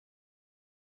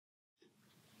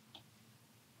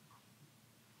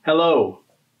Hello.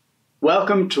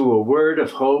 Welcome to a word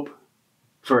of hope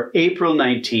for April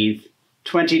 19th,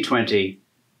 2020,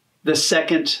 the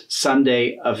second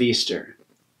Sunday of Easter.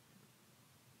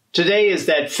 Today is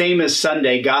that famous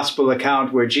Sunday gospel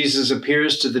account where Jesus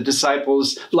appears to the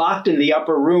disciples locked in the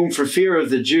upper room for fear of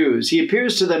the Jews. He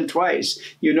appears to them twice.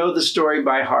 You know the story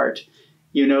by heart.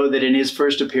 You know that in his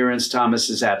first appearance, Thomas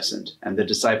is absent, and the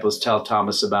disciples tell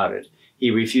Thomas about it.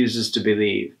 He refuses to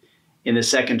believe. In the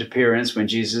second appearance, when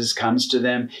Jesus comes to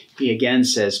them, he again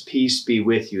says, "Peace be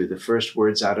with you," the first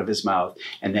words out of his mouth,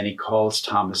 and then he calls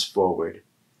Thomas forward.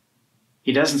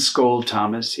 He doesn't scold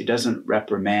Thomas. He doesn't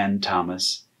reprimand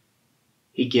Thomas.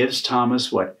 He gives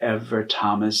Thomas whatever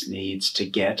Thomas needs to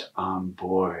get on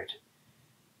board.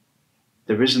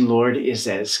 The risen Lord is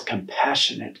as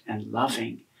compassionate and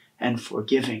loving and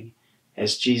forgiving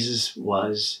as Jesus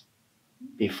was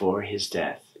before his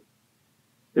death.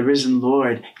 The risen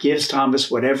Lord gives Thomas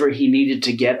whatever he needed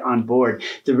to get on board.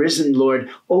 The risen Lord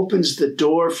opens the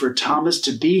door for Thomas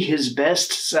to be his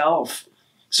best self,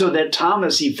 so that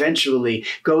Thomas eventually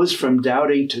goes from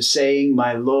doubting to saying,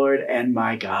 "My Lord and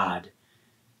my God."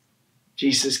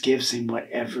 Jesus gives him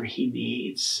whatever he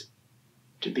needs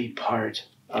to be part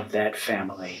of that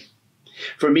family.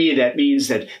 For me, that means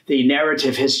that the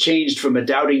narrative has changed from a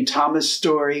doubting Thomas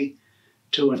story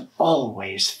to an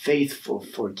always faithful,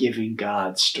 forgiving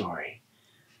God story.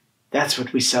 That's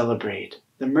what we celebrate,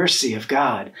 the mercy of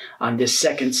God on this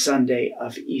second Sunday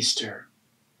of Easter.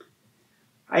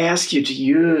 I ask you to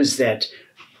use that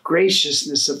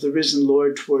graciousness of the risen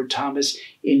Lord toward Thomas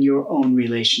in your own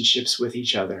relationships with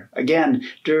each other. Again,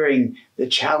 during the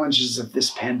challenges of this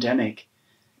pandemic,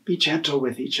 be gentle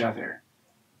with each other.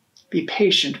 Be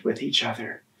patient with each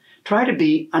other. Try to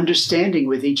be understanding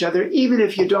with each other, even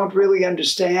if you don't really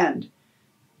understand.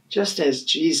 Just as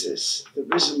Jesus, the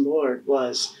risen Lord,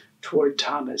 was toward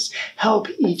Thomas. Help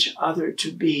each other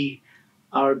to be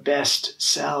our best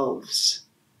selves.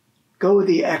 Go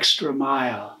the extra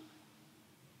mile.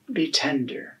 Be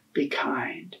tender, be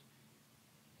kind,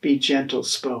 be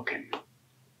gentle-spoken,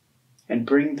 and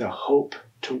bring the hope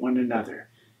to one another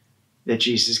that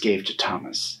Jesus gave to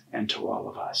Thomas and to all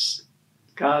of us.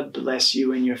 God bless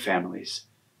you and your families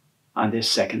on this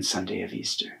second Sunday of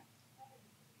Easter.